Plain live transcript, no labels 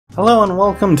Hello and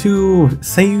welcome to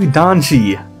Seiyuu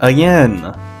Danshi again,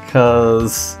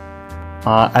 because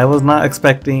I was not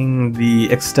expecting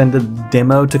the extended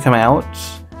demo to come out.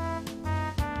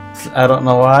 I don't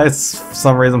know why, for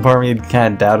some reason part of me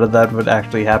kind of doubted that would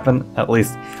actually happen, or at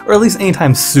least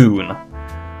anytime soon.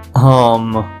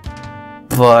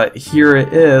 But here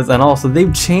it is, and also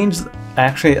they've changed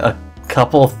actually a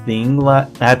couple things. I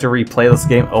had to replay this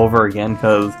game over again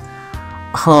because,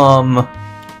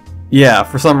 yeah,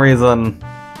 for some reason,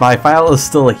 my file is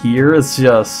still here, it's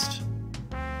just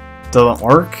doesn't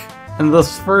work in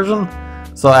this version.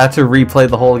 So I had to replay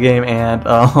the whole game and,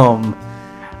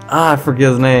 I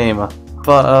forget his name,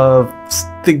 but,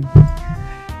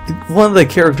 one of the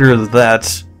characters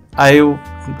that's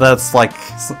like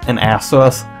an ass to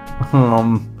us,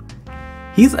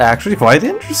 he's actually quite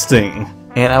interesting.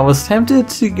 And I was tempted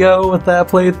to go with that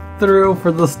playthrough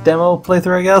for this demo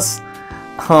playthrough, I guess.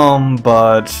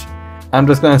 But I'm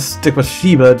just going to stick with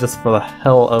Shiba just for the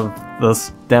hell of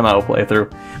this demo playthrough.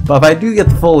 But if I do get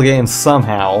the full game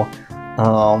somehow,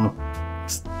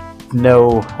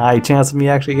 no high chance of me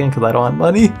actually getting because I don't have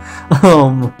money.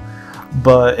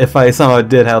 But if I somehow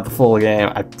did have the full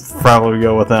game, I'd probably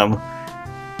go with him.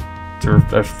 I should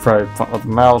probably point with the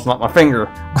mouse, not my finger.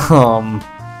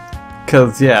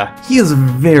 Because yeah, he is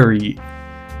I'm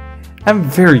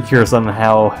very curious on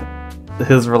how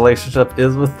his relationship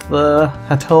is with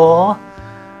Haato.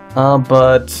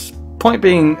 But point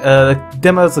being,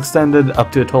 demo is extended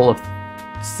up to a total of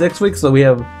 6 weeks, so we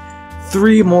have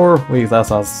 3 more weeks. That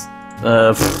sounds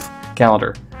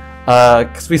calendar.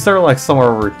 Because we started like somewhere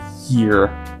over here,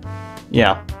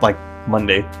 yeah, like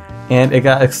Monday, and it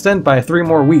got extended by 3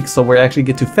 more weeks, so we actually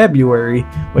get to February,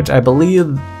 which I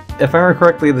believe, if I remember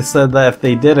correctly, they said that if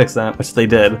they did extend, which they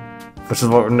did, which is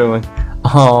what we're doing,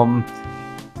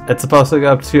 it's supposed to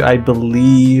go up to, I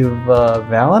believe,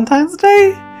 Valentine's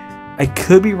Day? I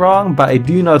could be wrong, but I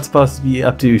do know it's supposed to be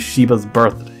up to Shiba's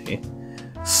birthday.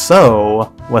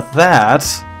 So, with that,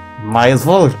 might as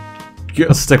well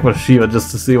stick with Shiba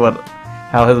just to see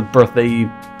how his birthday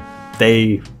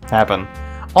day happened.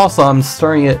 Also, I'm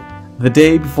starting it the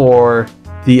day before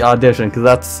the audition, because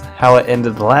that's how it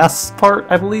ended the last part,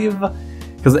 I believe.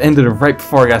 Because it ended right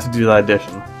before I got to do the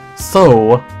audition.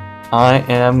 So, I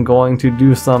am going to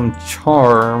do some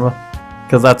charm,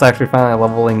 because that's actually finally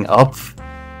leveling up.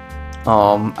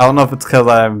 I don't know if it's because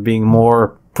I'm being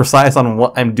more precise on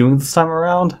what I'm doing this time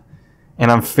around, and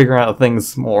I'm figuring out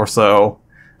things more, so...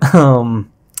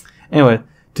 Anyway,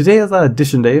 today is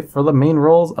audition day for the main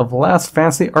roles of Last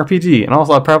Fantasy RPG, and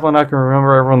also I'm probably not going to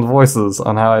remember everyone's voices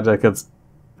on how I did, it's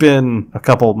been a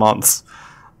couple months,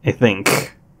 I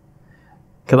think.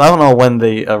 Because I don't know when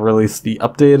they released the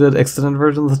updated extended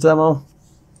version of the demo.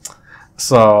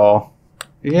 So,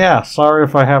 yeah, sorry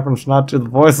if I happen to not do the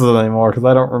voices anymore, because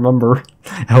I don't remember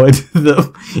how I did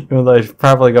them. Even though I should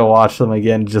probably go watch them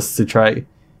again just to try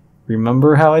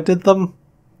remember how I did them,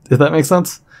 if that makes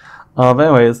sense. But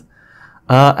anyways,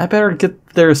 I better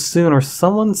get there soon or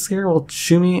someone here will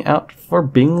chew me out for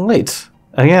being late.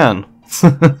 Again.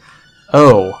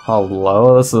 Oh,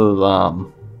 hello, this is,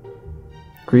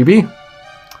 creepy?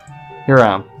 Here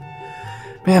I am.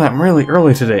 Man, I'm really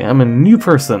early today. I'm a new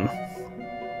person.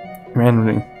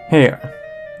 Randomly. Hey,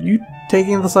 you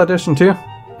taking this audition too?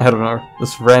 I don't know.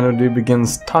 This random dude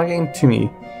begins talking to me.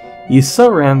 He's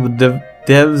so random, the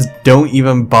devs don't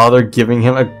even bother giving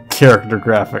him a character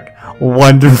graphic.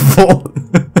 Wonderful.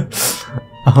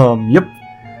 Yep.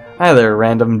 Hi there,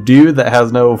 random dude that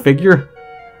has no figure.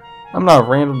 I'm not a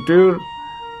random dude.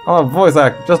 I'm a voice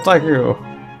actor, just like you.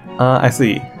 I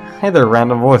see. Hey there,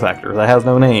 random voice actor that has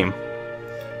no name.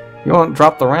 You won't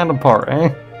drop the random part,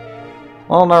 eh?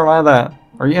 Well, never mind that.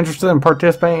 Are you interested in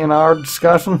participating in our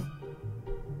discussion?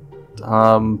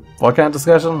 What kind of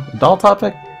discussion? Adult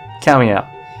topic? Count me out.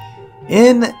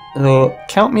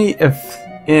 Count me if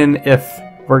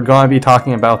we're going to be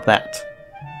talking about that.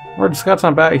 We're discussing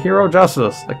about Hero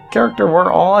Justice, the character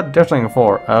we're all auditioning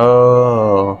for.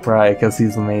 Oh, right, because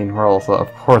he's the main role, so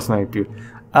of course maybe.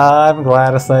 I'm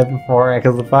glad I said before,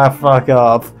 because if I fuck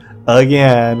up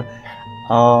again,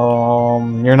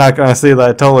 you're not gonna see that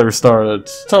I totally restarted.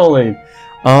 Totally.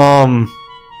 I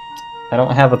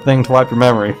don't have a thing to wipe your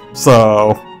memory,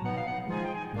 so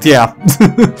yeah.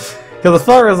 Because as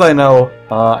far as I know,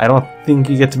 I don't think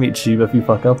you get to meet Shiba if you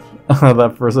fuck up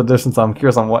that first edition, so I'm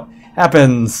curious on what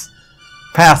happens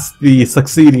past the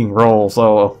succeeding role,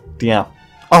 so yeah.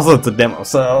 Also, it's a demo,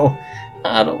 so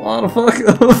I don't want to fuck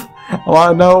up. I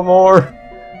want to know more.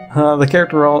 The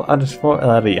character role, I just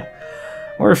yeah.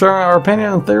 We're sharing our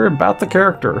opinion and theory about the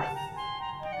character.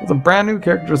 It's a brand new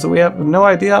character, so we have no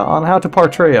idea on how to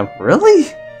portray him.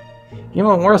 Really?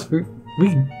 Even worse, we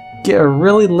get a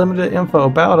really limited info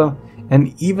about him,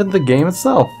 and even the game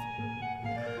itself.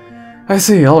 I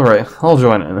see, alright, I'll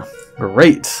join in.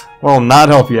 Great. Well, not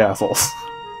help you assholes.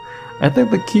 I think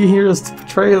the key here is to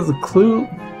portray his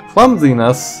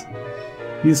clumsiness.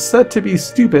 He's said to be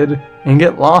stupid and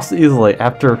get lost easily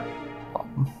after...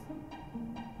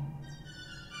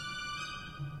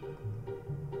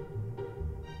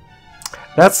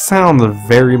 That sounds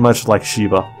very much like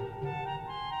Shiba.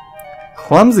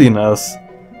 Clumsiness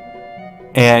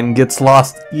and gets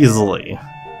lost easily.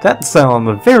 That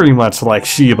sounds very much like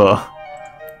Shiba.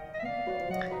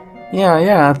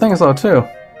 Yeah, I think so too.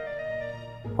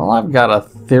 Well, I've got a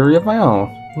theory of my own.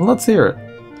 Let's hear it.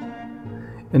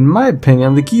 In my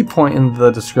opinion, the key point in the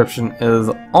description is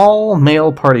all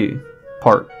male party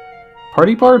part.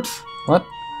 Party part? What?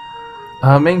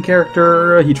 Main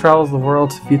character, he travels the world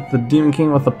to defeat the Demon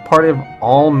King with a party of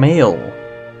all male.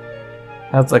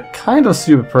 Has a kind of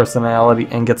stupid personality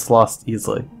and gets lost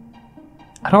easily.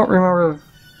 I don't remember.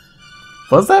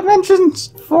 Was that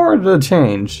mentioned before or did it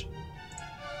change?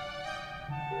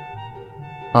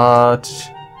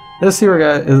 This hero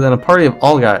guy is in a party of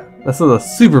all guys. This is a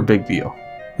super big deal.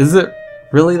 Is it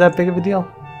really that big of a deal?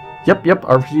 Yep,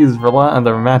 RPGs rely on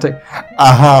the romantic...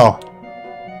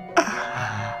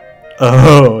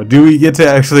 Oh, do we get to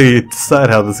actually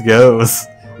decide how this goes?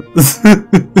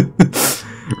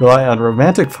 Rely on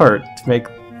romantic part to make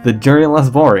the journey less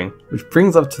boring, which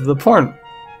brings up to the point.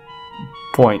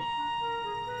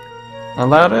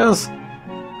 And that is,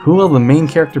 who will the main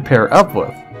character pair up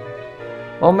with?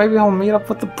 Well, maybe he'll meet up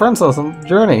with the princess on the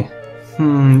journey.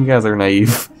 You guys are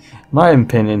naive. In my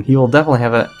opinion, he will definitely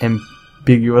have an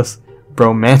ambiguous,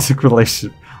 romantic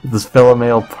relationship with his fellow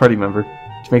male party member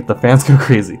to make the fans go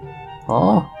crazy.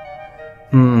 Aw.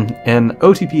 And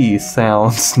OTP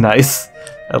sounds nice.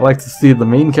 I'd like to see the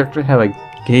main character have a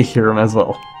gay hero as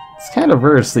well. It's kind of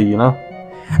rare to see, you know?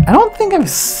 I don't think I've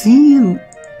seen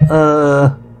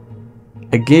a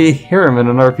gay harem in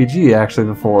an RPG actually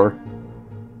before.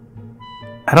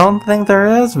 I don't think there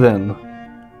has been.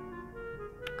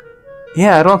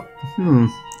 Yeah, I don't...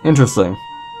 interesting.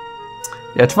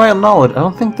 Yeah, to my knowledge, I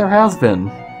don't think there has been.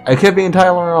 I could be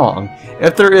entirely wrong.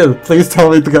 If there is, please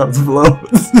tell me in the comments below.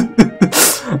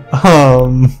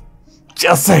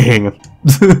 Just saying.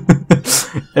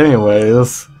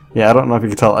 Anyways, yeah, I don't know if you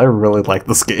can tell, I really like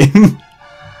this game.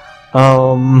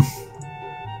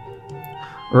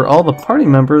 Where all the party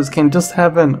members can just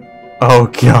have an... Oh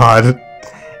god.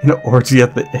 An orgy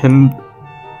at the end.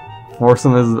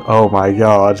 Foursome is... Oh my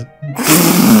god.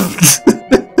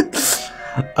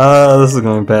 This is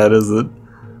going bad, is it?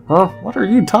 Huh? What are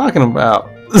you talking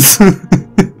about?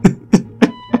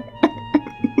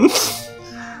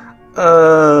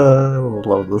 I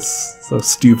love this. So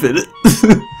stupid.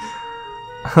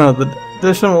 The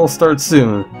edition will start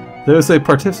soon. Those who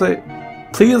participate,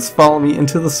 please follow me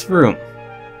into this room.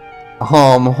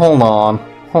 Hold on.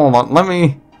 Let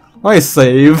me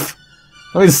save.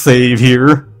 Let me save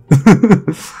here.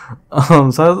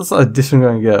 So how's this audition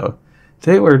going to go?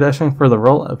 Today we're auditioning for the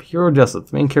role of Hero Justice,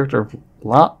 the main character of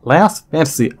Last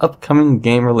Fantasy upcoming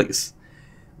game release.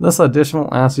 This audition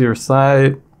will ask you to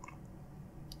recite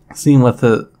scene with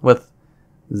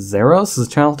Zeros, his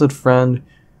childhood friend,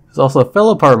 who's also a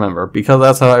fellow party member, because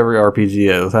that's how every RPG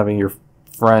is, having your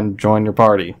friend join your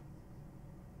party.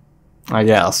 I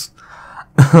guess.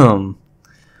 Who's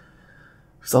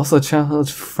also a childhood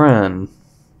friend.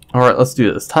 Alright, let's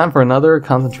do this. Time for another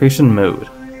concentration mode.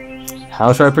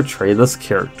 How should I portray this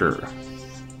character?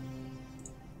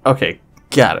 Okay,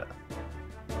 got it.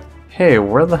 Hey,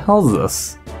 where the hell is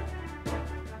this?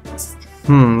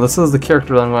 This is the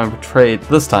character that I'm going to portray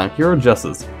this time, Hero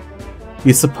Justice.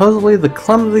 He's supposedly the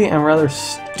clumsy and rather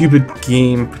stupid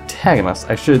game protagonist.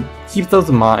 I should keep those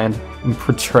in mind when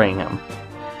portraying him.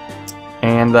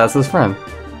 And that's his friend.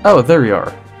 Oh, there you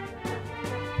are.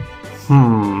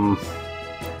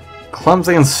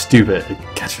 Clumsy and stupid.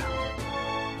 Gotcha.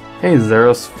 Hey,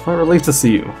 Zeros. What a relief to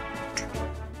see you.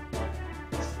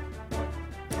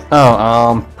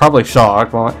 Oh, probably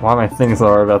shocked. Why my things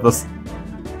are about this.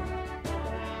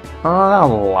 Not a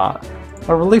lot.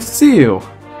 A relief to see you.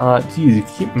 Geez, you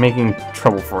keep making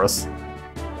trouble for us.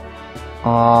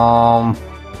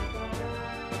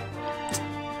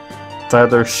 It's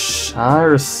either shy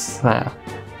or sad.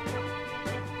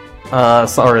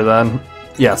 Sorry then.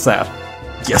 Yeah, sad.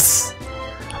 Yes!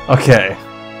 Okay.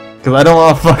 Because I don't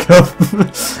want to fuck up.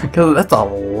 Because that's a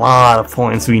lot of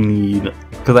points we need.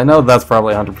 Because I know that's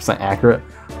probably 100% accurate.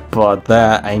 But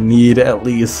that, I need at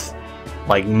least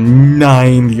like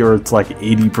 90 or it's like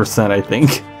 80%, I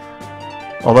think.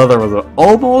 Although there was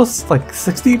almost like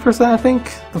 60%, I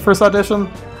think, the first audition.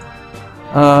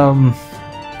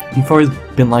 You've always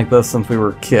been like this since we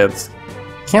were kids.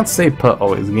 Can't stay put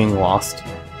always, getting lost.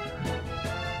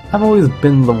 I've always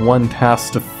been the one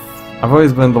tasked to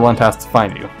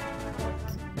find you.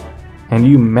 And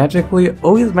you magically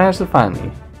always manage to find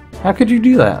me. How could you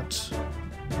do that?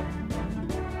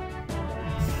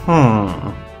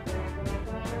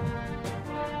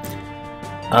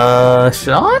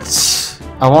 Shocked?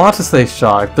 I want to say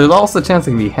shocked. There's also a chance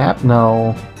it could be happy.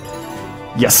 No.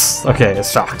 Yes. Okay,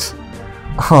 it's shocked.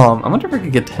 I wonder if I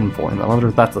could get 10 points. I wonder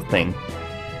if that's a thing.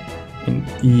 And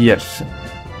yes.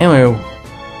 Anyway,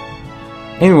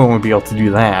 anyone would be able to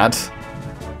do that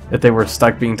if they were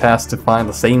stuck being tasked to find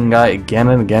the same guy again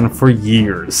and again for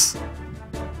years.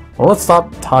 Well, let's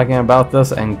stop talking about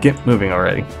this and get moving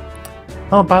already.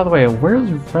 Oh, by the way, where's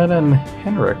Red and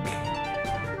Henrik?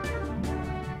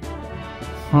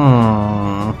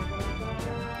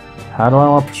 How do I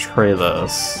want to portray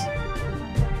this?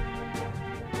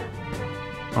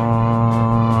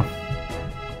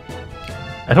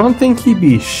 I don't think he'd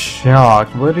be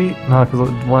shocked, would he? No, because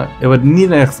it would need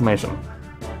an exclamation.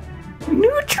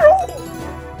 Neutral?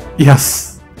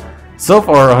 Yes. So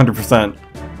far, 100%.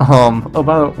 Oh,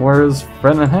 by the way, where's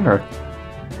Fred and Henrik?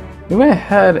 We went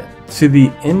ahead to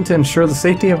the inn to ensure the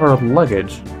safety of our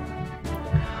luggage.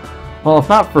 Well, if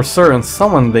not for certain,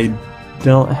 they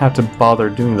don't have to bother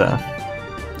doing that.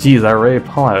 Jeez, I already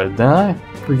apologized, didn't I?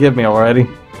 Forgive me already.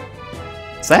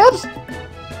 Sad?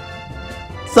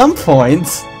 Some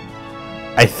points.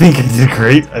 I think I did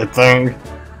great, I think.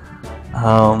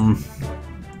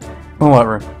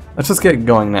 Whatever. Let's just get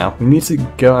going now. We need to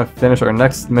go and finish our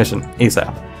next mission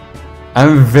ASAP.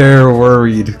 I'm very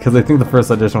worried, because I think the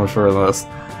first audition was shorter than this.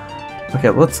 Okay,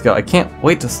 let's go. I can't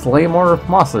wait to slay more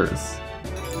monsters.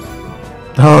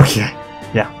 Okay,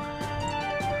 yeah.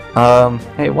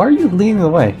 Hey, why are you leading the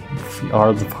way? You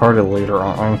are the party leader,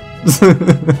 aren't you?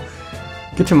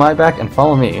 Get to my back and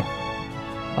follow me.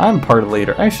 I'm party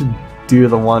leader. I should do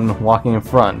the one walking in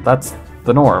front. That's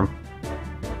the norm.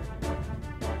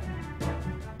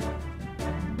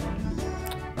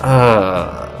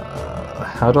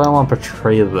 How do I want to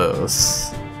portray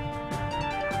this?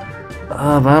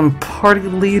 I'm party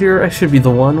leader. I should be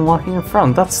the one walking in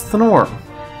front. That's the norm.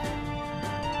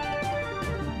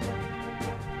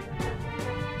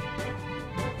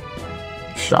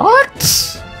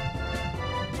 Shocked?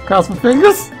 Cross my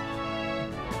fingers?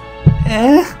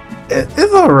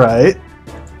 It's alright.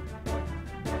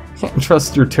 Can't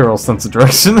trust your terrible sense of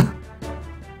direction.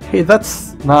 Hey,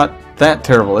 that's not that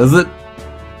terrible, is it?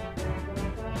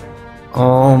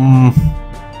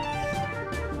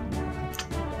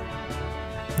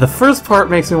 The first part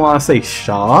makes me want to say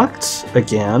shocked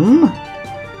again.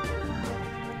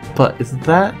 But it's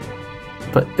not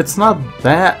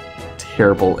that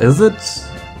terrible, is it?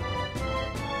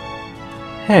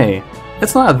 Hey,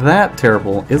 it's not that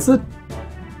terrible, is it?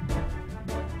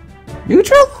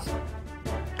 Neutral?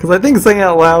 Because I think saying it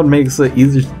out loud makes it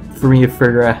easier for me to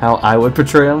figure out how I would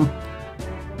portray him.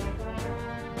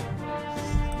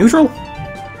 Neutral?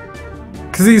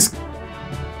 Because he's...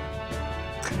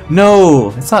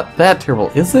 No, it's not that terrible,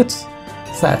 is it?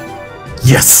 Is that...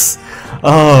 Yes!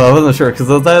 Oh, I wasn't sure, because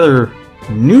it was either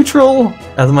neutral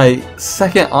as my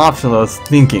second option that I was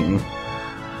thinking.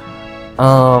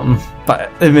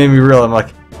 But it made me realize, I'm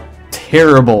like,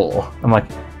 terrible. I'm like,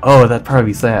 oh, that'd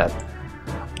probably be sad.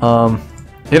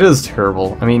 It is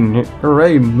terrible. I mean, you're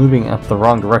already moving at the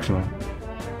wrong direction.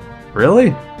 Really?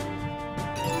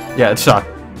 Yeah, it's shocked.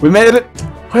 We made it!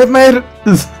 We made it!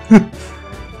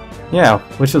 Yeah,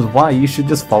 which is why you should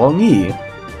just follow me.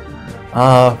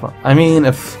 I mean,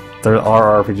 if there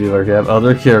are RPGs where you have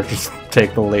other characters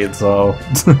take the lead, so...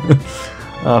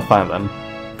 fine then.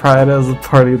 Pride as a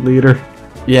party leader.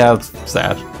 Yeah, it's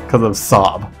sad, because of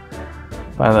Sob.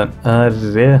 Fine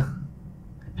then. Yeah.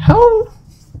 How?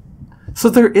 So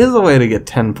there is a way to get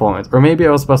 10 points. Or maybe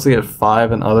I was supposed to get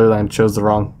 5 and other than chose the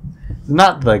wrong...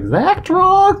 Not the exact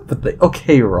wrong, but the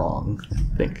okay wrong,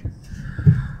 I think.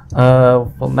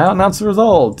 Well, now announce the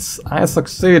results. I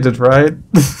succeeded, right?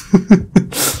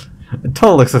 I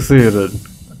totally succeeded.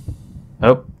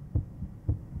 Oh.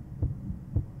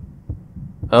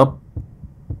 Oh.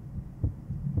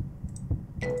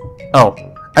 Oh.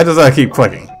 I just gotta keep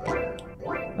clicking.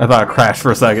 I thought it crashed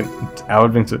for a second. I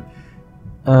would have been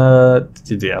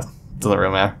yeah, doesn't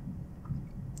really matter.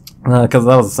 Because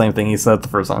that was the same thing he said the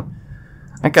first time.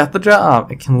 I got the job.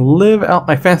 I can live out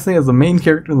my fantasy as the main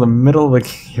character in the middle of the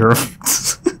hero.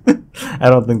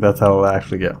 I don't think that's how it'll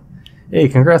actually go. Hey,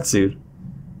 congrats, dude.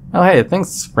 Oh, hey,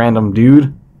 thanks, random dude.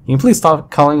 Can you please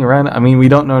stop calling you random? I mean, we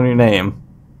don't know your name.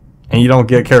 And you don't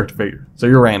get a character figure, so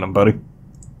you're random, buddy.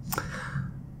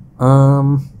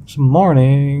 It's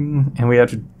morning, and we have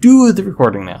to do the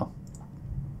recording now.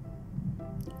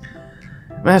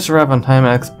 Managed to wrap on time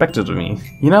as expected of me.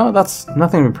 You know, that's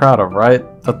nothing to be proud of, right?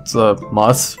 That's a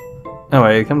must.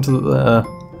 Anyway, come to the...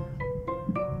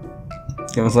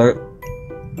 Give me a second.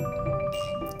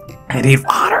 I need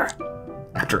water!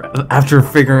 After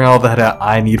figuring all that out,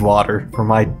 I need water for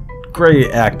my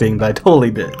great acting that I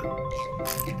totally did.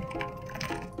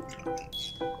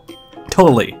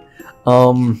 Totally.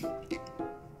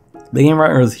 The game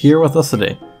writer is here with us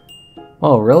today.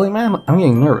 Oh, really, man? I'm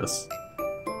getting nervous.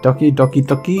 Doki doki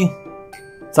doki?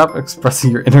 Stop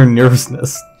expressing your inner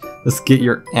nervousness. Just get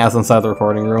your ass inside the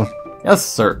recording room. Yes,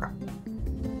 sir.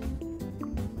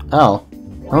 Oh,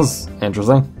 that was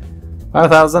interesting.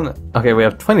 5,000. Okay, we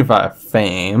have 25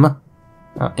 fame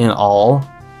in all.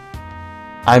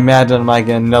 I imagine I might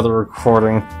get another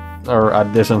recording or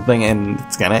audition thing and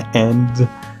it's gonna end.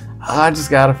 I just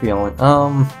got a feeling.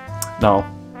 No.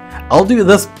 I'll do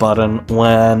this button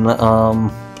when,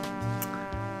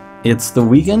 it's the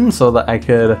weekend so that I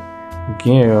could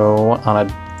go on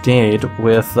a date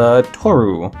with,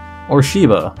 Toru or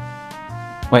Shiba.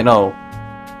 Wait, no.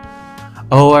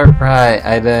 Oh, right,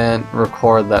 I didn't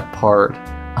record that part.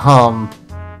 I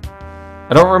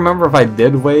don't remember if I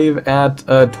did wave at,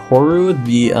 Toru,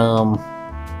 the,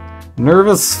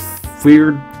 nervous,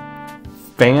 weird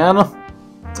fan,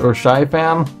 or shy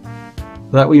fan,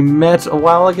 that we met a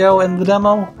while ago in the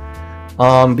demo.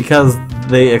 Because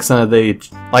like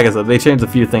I said, they changed a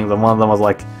few things, and one of them was,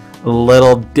 like, a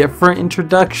little different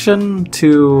introduction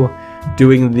to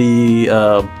doing the,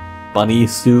 bunny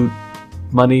suit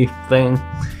money thing,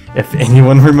 if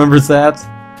anyone remembers that.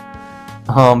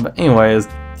 But anyways,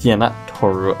 yeah, not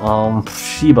Toru.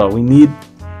 Shiba. We need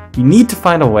to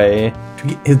find a way to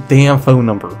get his damn phone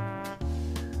number.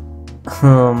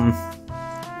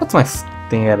 What's my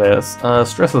status?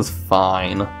 Stress is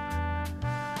fine.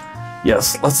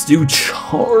 Yes, let's do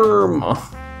charm.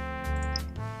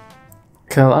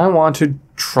 Cause I want to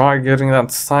try getting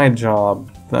that side job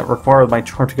that requires my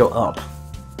charm to go up.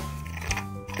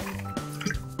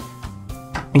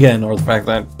 Again, ignore the fact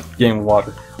that I'm getting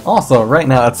water. Also, right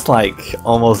now it's like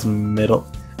almost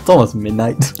it's almost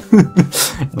midnight.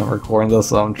 And I'm recording this,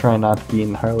 so I'm trying not to be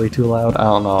entirely too loud. I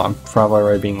don't know, I'm probably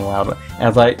already being loud,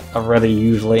 as I already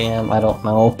usually am, I don't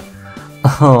know.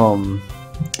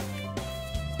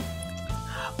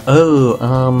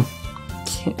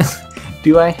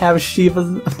 Do I have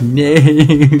Shiva's? No.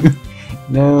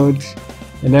 No,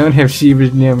 I don't have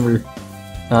Shiva's number.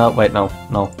 Wait, no,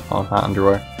 not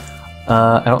underwear.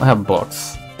 I don't have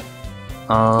books.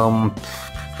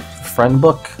 Friend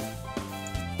book?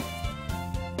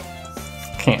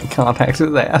 Can't contact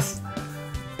his ass.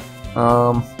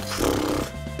 I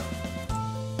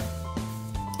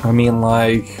mean,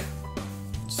 like,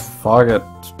 fuck it.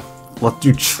 Let's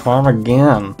do charm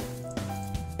again.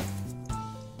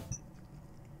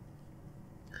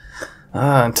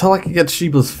 Until I could get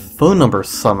Shiba's phone number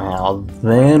somehow,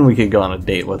 then we could go on a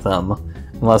date with him.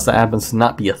 Unless that happens to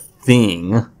not be a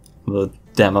thing, the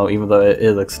demo, even though it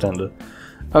is extended.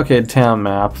 Okay, town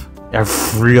map. I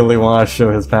really want to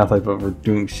show his pathway, but we're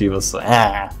doing Shiva, so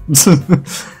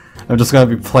I'm just gonna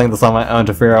be playing this on my own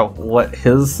to figure out what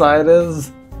his side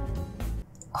is.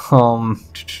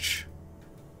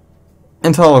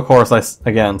 Until, of course,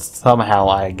 somehow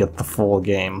I get the full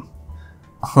game.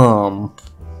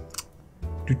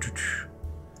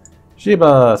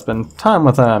 Shiba, spend time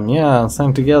with him. Yeah,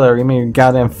 same together. Give me your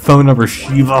goddamn phone number,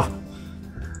 Shiba.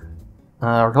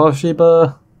 We're close,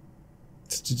 Shiba.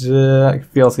 I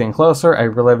feel it's getting closer. I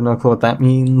really have no clue what that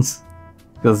means,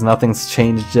 because nothing's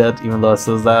changed yet, even though it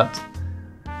says that.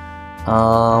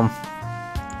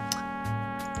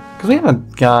 Because we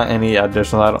haven't got any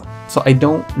additional, so I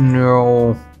don't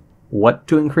know what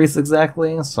to increase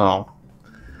exactly, so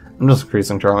I'm just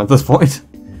increasing charm at this point.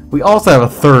 We also have a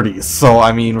 30, so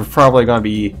I mean, we're probably going to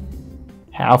be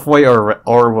halfway, or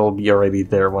we'll be already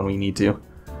there when we need to.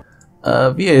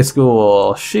 VA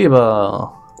school, Shiba.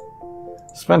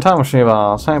 Spend time with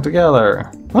Shiba, hang together.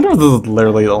 I wonder if this is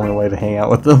literally the only way to hang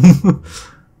out with them.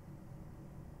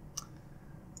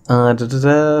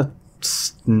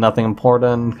 Nothing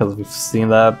important, because we've seen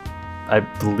that, I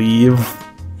believe.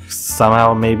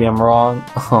 Somehow, maybe I'm wrong.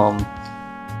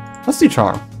 Let's do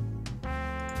charm.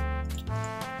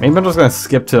 Maybe I'm just gonna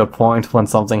skip to a point when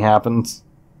something happens.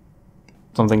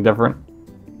 Something different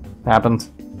happens.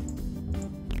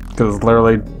 Because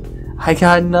literally, I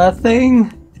got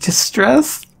nothing. Just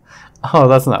stress. Oh,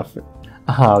 that's not fair.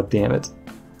 Oh, damn it.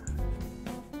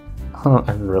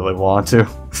 I really want to.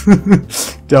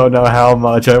 don't know how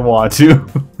much I want to.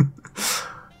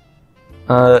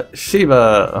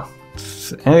 Shiba.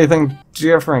 Anything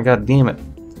different, god damn it.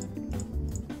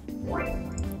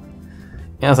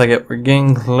 Yes, we're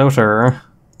getting closer.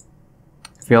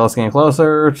 I feel it's getting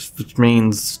closer, which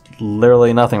means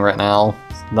literally nothing right now.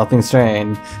 Nothing's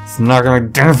changed. It's not gonna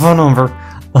be damn phone number.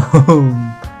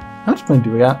 How much money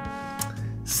do we got?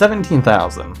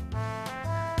 17,000.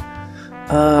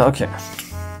 Okay.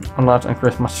 I'm not to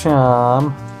increase my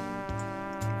charm.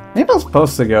 Maybe I'm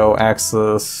supposed to go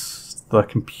access the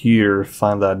computer,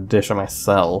 find that edition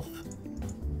myself.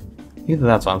 Either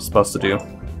that's what I'm supposed to do.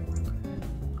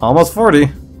 Almost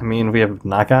 40! I mean, we have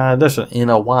not got an edition in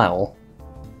a while.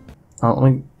 Let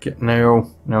me get...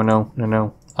 No.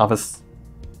 Office.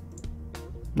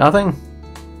 Nothing?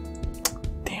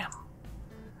 Damn.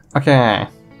 Okay.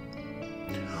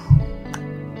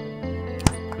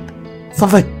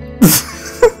 Something!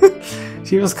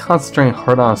 She was concentrating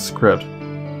hard on a script.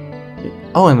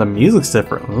 Oh, and the music's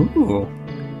different. Ooh.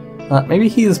 Maybe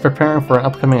he's preparing for an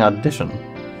upcoming audition.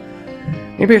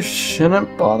 Maybe I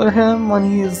shouldn't bother him when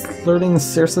he's flirting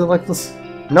seriously like this?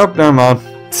 Nope, never mind.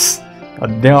 A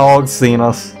dog's seen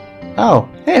us. Oh,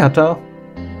 hey Haato.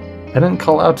 I didn't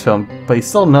call out to him, but he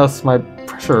still noticed my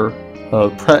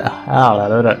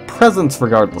presence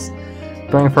regardless.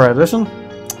 Preparing for audition?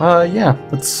 Yeah,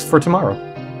 it's for tomorrow.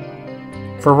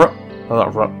 For what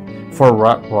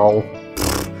role?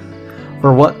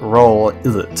 For what role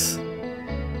is it?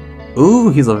 Ooh,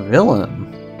 he's a villain.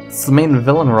 It's the main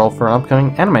villain role for an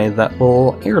upcoming anime that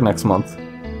will air next month.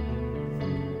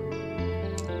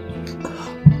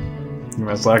 Give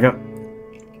me a second.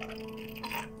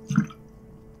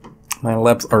 My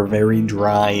lips are very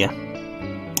dry.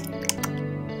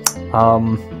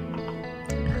 Well,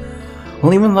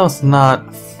 even though it's not,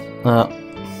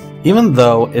 even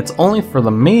though it's only for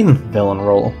the main villain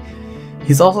role,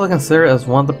 he's also considered as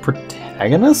one of the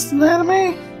protagonists in the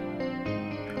anime?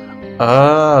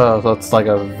 Oh, so it's like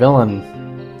a villain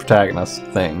protagonist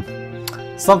thing.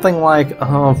 Something like,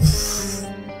 I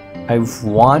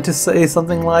want to say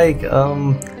something like,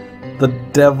 the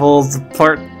devil's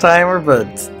part-timer, but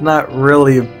it's not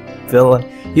really a villain.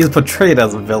 He's portrayed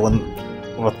as a villain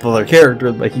with other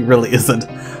characters, but he really isn't.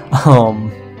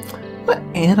 What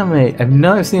anime? I've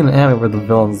never seen an anime where the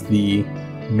villain's the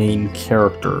main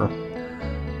character.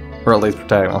 Or at least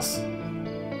protagonist.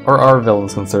 Or are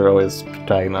villains considered always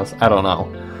protagonists? I don't know.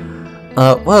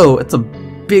 Whoa, it's a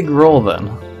big role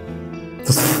then.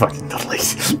 Just fucking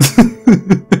delete.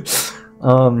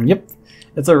 Yep.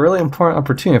 It's a really important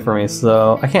opportunity for me,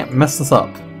 so I can't mess this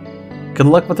up. Good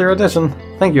luck with your audition.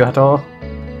 Thank you, Haato.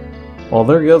 Well,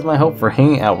 there goes my hope for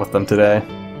hanging out with them today.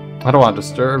 I don't want to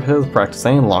disturb his practice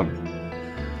any longer.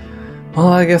 Well,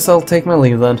 I guess I'll take my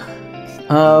leave then.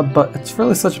 But it's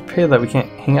really such a pity that we can't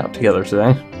hang out together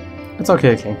today. It's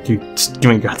okay, can't you just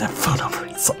give me that phone number?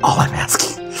 That's all I'm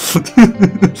asking.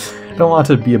 I don't want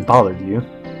to be a bother to you.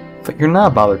 But you're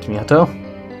not a bother to me, Haato.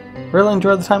 Really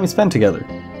enjoyed the time we spent together.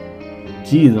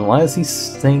 Geez, and why is he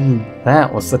saying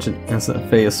that with such an innocent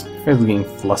face? He's getting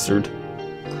flustered.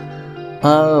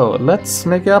 Oh, let's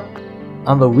make up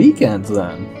on the weekends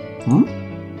then.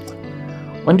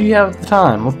 When do you have the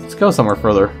time? Let's go somewhere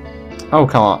further. Oh,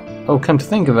 come on. Oh, come to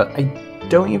think of it, I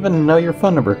don't even know your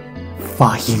phone number.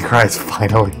 Fucking Christ,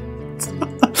 finally.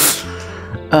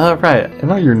 Right, I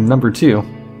know your number too.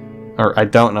 Or, I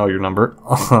don't know your number.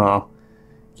 Can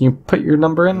you put your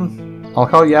number in? I'll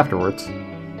call you afterwards.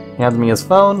 He hands me his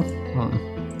phone.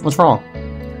 What's wrong?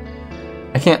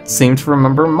 I can't seem to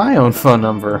remember my own phone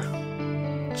number.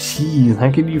 Jeez,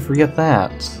 how could you forget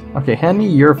that? Okay, hand me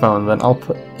your phone, then I'll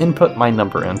input my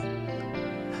number in.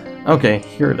 Okay,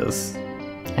 here it is.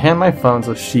 I hand my phone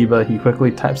to Shiba, he quickly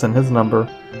types in his number.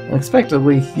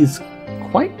 Unexpectedly, he's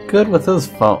quite good with his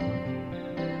phone.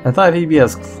 I thought he'd be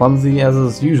as clumsy as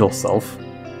his usual self.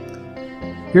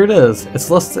 Here it is. It's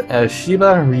listed as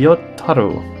Shiba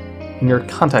Ryotaro in your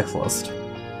contacts list.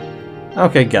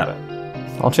 Okay, got it.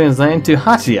 I'll change the name to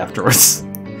Hachi afterwards.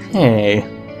 Hey.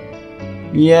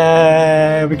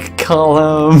 Yay, we can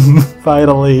call him,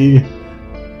 finally.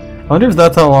 I wonder if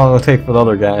that's how long it'll take for the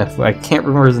other guy. I can't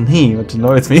remember his name, which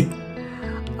annoys me.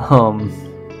 I'm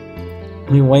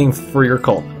waiting for your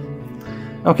call.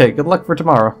 Okay, good luck for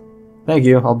tomorrow. Thank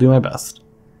you, I'll do my best.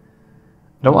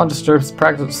 I don't want to disturb his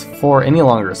practice for any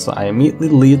longer, so I immediately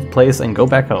leave the place and go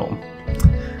back home.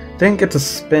 Didn't get to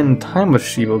spend time with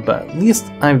Shiba, but at least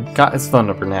I've got his phone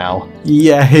number now.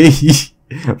 Yay!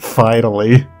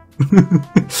 Finally.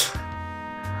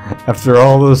 After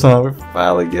all this time, we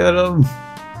finally get him.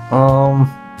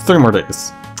 3 more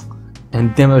days.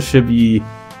 And demo should be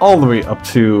all the way up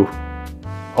to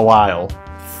a while.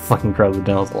 fucking crowd the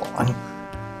demos long.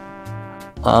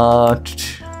 Or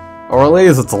at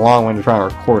least it's a long one to try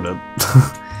and record it.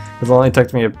 It only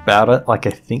took me about it, like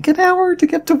I think an hour to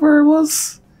get to where it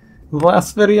was in the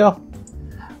last video.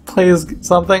 Plays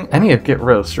something. I need to get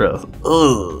rid of stress.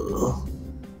 Ugh.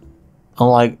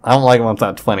 I don't like when it's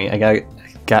not funny. I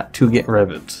got to get rid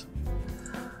of it.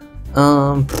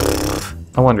 I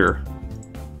wonder.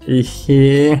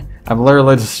 I'm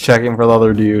literally just checking for the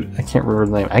other dude. I can't remember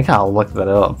the name. I gotta look that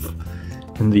up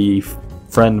in the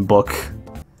friend book.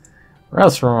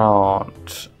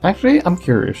 Restaurant. Actually, I'm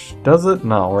curious. Does it?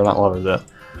 No, we're not lovers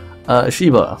yet.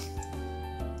 Shiba.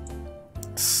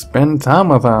 Spend time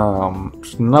with him.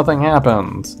 Nothing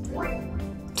happens.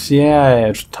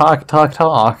 Yeah,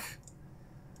 talk.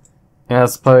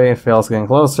 Yes, play fails getting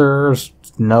closer.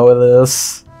 Just know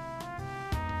this.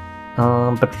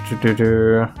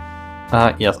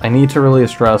 Yes, I need to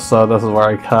release stress, so this is where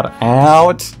I cut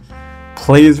out.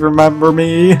 Please remember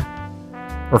me.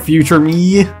 Or future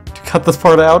me. Cut this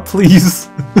part out, please.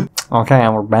 Okay,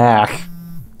 and we're back.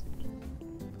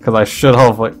 Because I should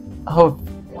hopefully... Oh,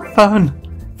 phone!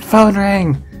 Phone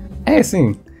rang! Hey,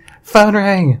 see. Phone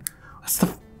rang! What's the...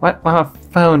 What?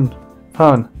 Phone.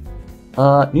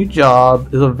 New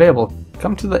job is available.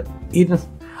 Come to the Eden...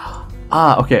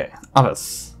 okay.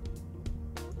 Office.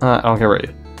 I don't care where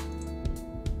you...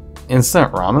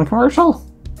 Instant ramen commercial?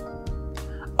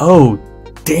 Oh,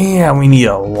 damn, we need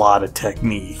a lot of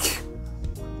technique.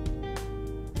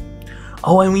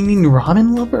 Oh, and we need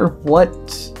ramen lover? What?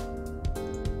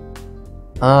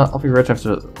 I'll be rich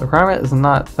after this. The requirement is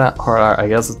not that hard. I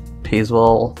guess it pays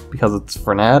well because it's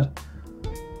for an ad.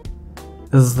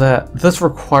 Is that this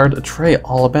required a tray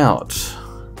all about?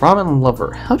 Ramen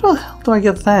lover. How the hell do I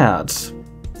get that?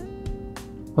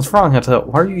 What's wrong, Haato?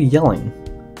 Why are you yelling?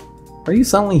 Are you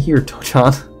suddenly here,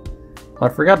 Tochan? I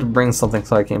forgot to bring something,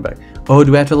 so I came back. Oh,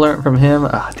 do I have to learn from him?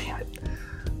 Ah, damn it.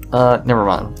 Never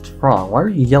mind. What's wrong? Why are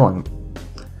you yelling?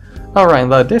 Alright,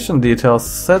 the addition details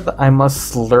said that I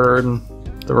must learn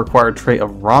the required trait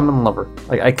of ramen lover.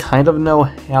 Like, I kind of know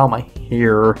how my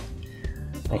hair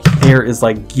is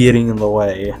like getting in the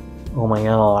way. Oh my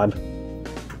god.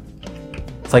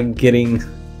 It's like getting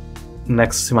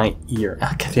next to my ear.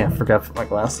 Ah, god damn, I forgot to put my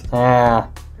glass.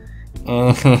 I'm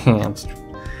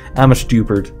a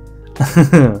stupid.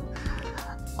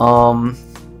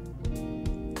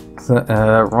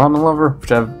 Ramen lover,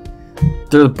 which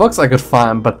there's books I could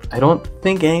find, but I don't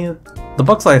think any of the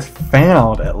books I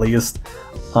found, at least,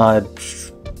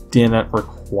 didn't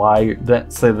require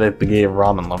that. Say that they gave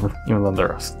ramen lover, even though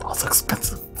they're also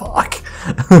expensive. Fuck.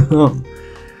 To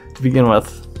begin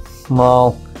with,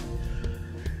 well,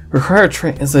 required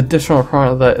trait is additional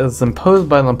requirement that is imposed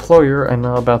by the employer. I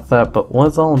know about that, but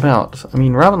what's it all about? I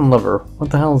mean, ramen lover. What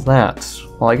the hell is that?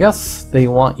 Well, I guess they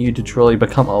want you to truly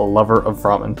become a lover of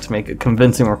ramen to make a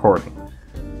convincing recording.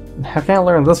 How can I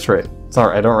learn this trait?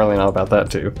 Sorry, I don't really know about that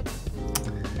too.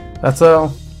 That's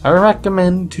all. I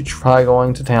recommend to try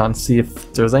going to town and see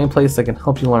if there's any place that can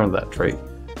help you learn that trait.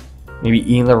 Maybe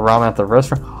eating the ramen at the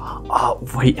restaurant. Oh,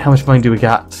 wait, how much money do we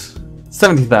got?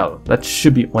 70,000. That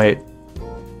should be... Wait.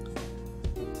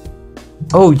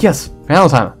 Oh, yes!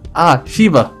 Valentine! Ah,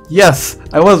 Shiba! Yes!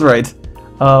 I was right!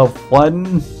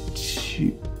 1,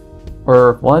 2...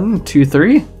 Or 1, 2,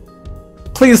 3?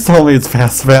 Please tell me it's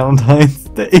past Valentine's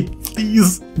Day,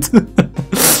 please!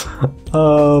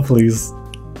 Oh, please.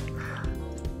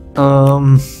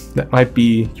 That might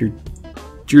be your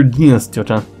genius,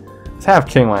 Tochan. I was half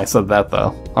kidding when I said that,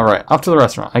 though. Alright, off to the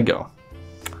restaurant, I go.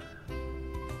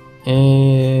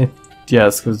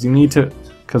 Yes, because we need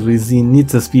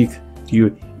to speak to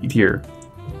you here.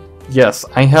 Yes,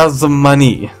 I have the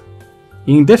money.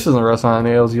 Eating dishes in the restaurant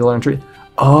enables you to learn treat.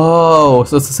 Oh,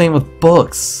 so it's the same with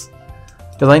books.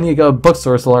 Because I need to go to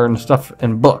bookstores to learn stuff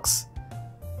in books.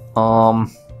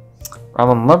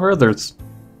 Ramen lover, there's...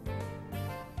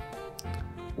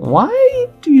 Why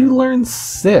do you learn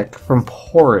sick from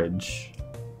porridge?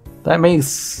 That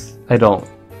makes... I don't...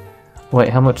 Wait,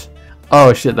 how much...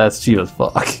 Oh shit, that's cheap as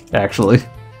fuck, actually.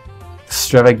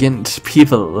 Extravagant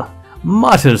people.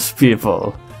 Modest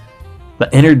people. The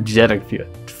energetic people.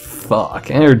 Fuck,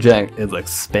 energetic is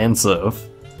expensive.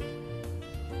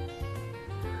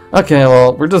 Okay,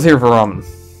 well, we're just here for ramen.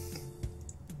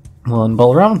 One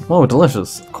bowl of ramen? Oh,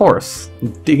 delicious. Of course.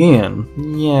 Dig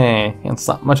in. Yay. Can't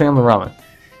stop munching on the ramen.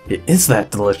 It is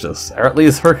that delicious. Or at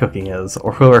least her cooking is,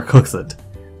 or whoever cooks it.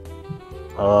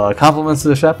 Compliments to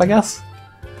the chef, I guess?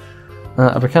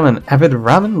 I've become an avid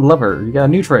ramen lover. You got a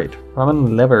new trait.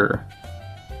 Ramen lover.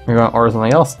 You're gonna order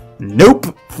something else?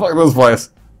 Nope! Fuck this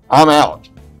place. I'm out.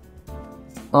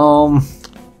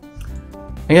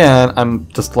 Again, I'm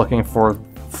just looking for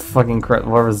fucking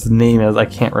whatever his name is, I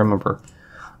can't remember.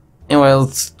 Anyway,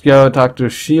 let's go talk to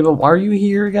Shiba. Why are you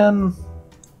here again?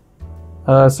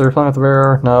 So you're playing with the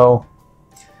bear? No.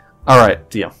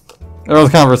 Alright, yeah. There was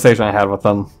a conversation I had with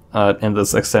them in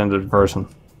this extended version.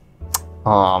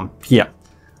 Yeah.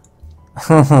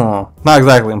 Not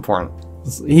exactly important.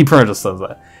 He pretty much just says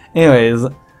that. Anyways,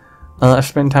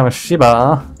 spend time with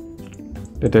Shiba.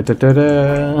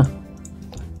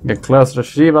 Get close to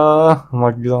Shiba. I'm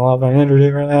like using a lot of my energy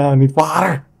right now. I need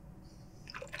water.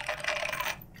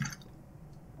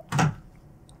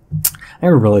 I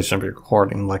really shouldn't be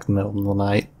recording like the middle of the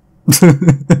night.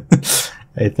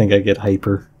 I think I get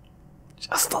hyper.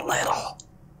 Just a little.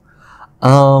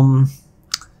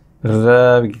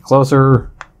 We get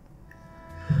closer.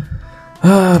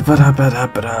 Where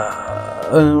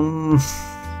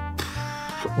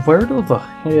the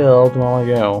hell do I want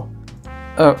to go?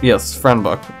 Oh, yes, friend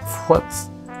book. What's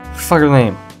the fuck her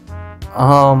name?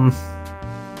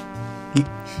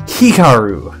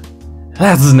 Hikaru.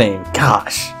 That's his name.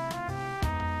 Gosh.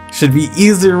 Should be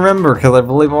easy to remember because I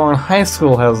believe everyone in high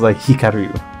school has like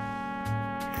Hikaru.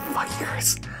 Fuck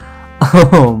yours.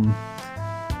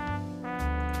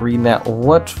 Reading that.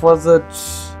 What was it?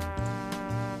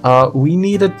 We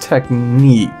need a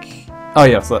technique. Oh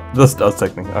yes, this does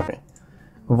technique. Okay.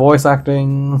 Voice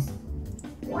acting.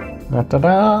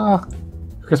 Da-da-da.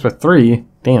 Chris with 3.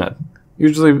 Damn it.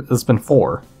 Usually it's been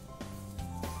 4.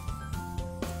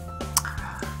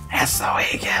 That's the way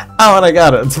you get. Oh, and I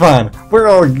got it. It's fine. We're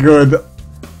all good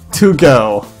to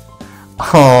go.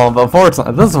 But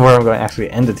unfortunately, this is where I'm going to actually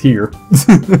end it here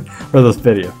for this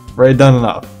video. Already done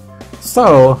enough.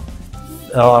 So,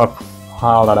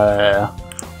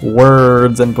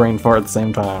 words and brain fart at the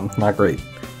same time. Not great.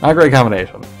 Not a great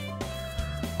combination.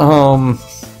 I'm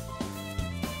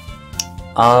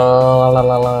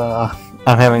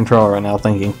having trouble right now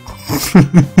thinking.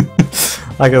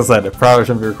 Like I said, I probably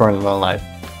shouldn't be recording in the middle of the night.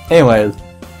 Anyways,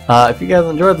 if you guys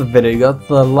enjoyed the video, go to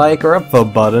the like or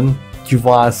upvote button. If you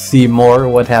want to see more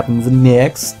of what happens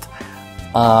next,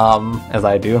 as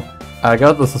I do,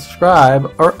 go to the subscribe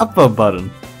or upvote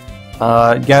button.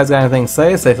 You guys got anything to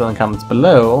say so in the comments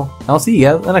below. I'll see you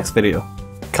guys in the next video.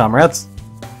 Comrades.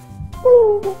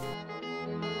 Ooh.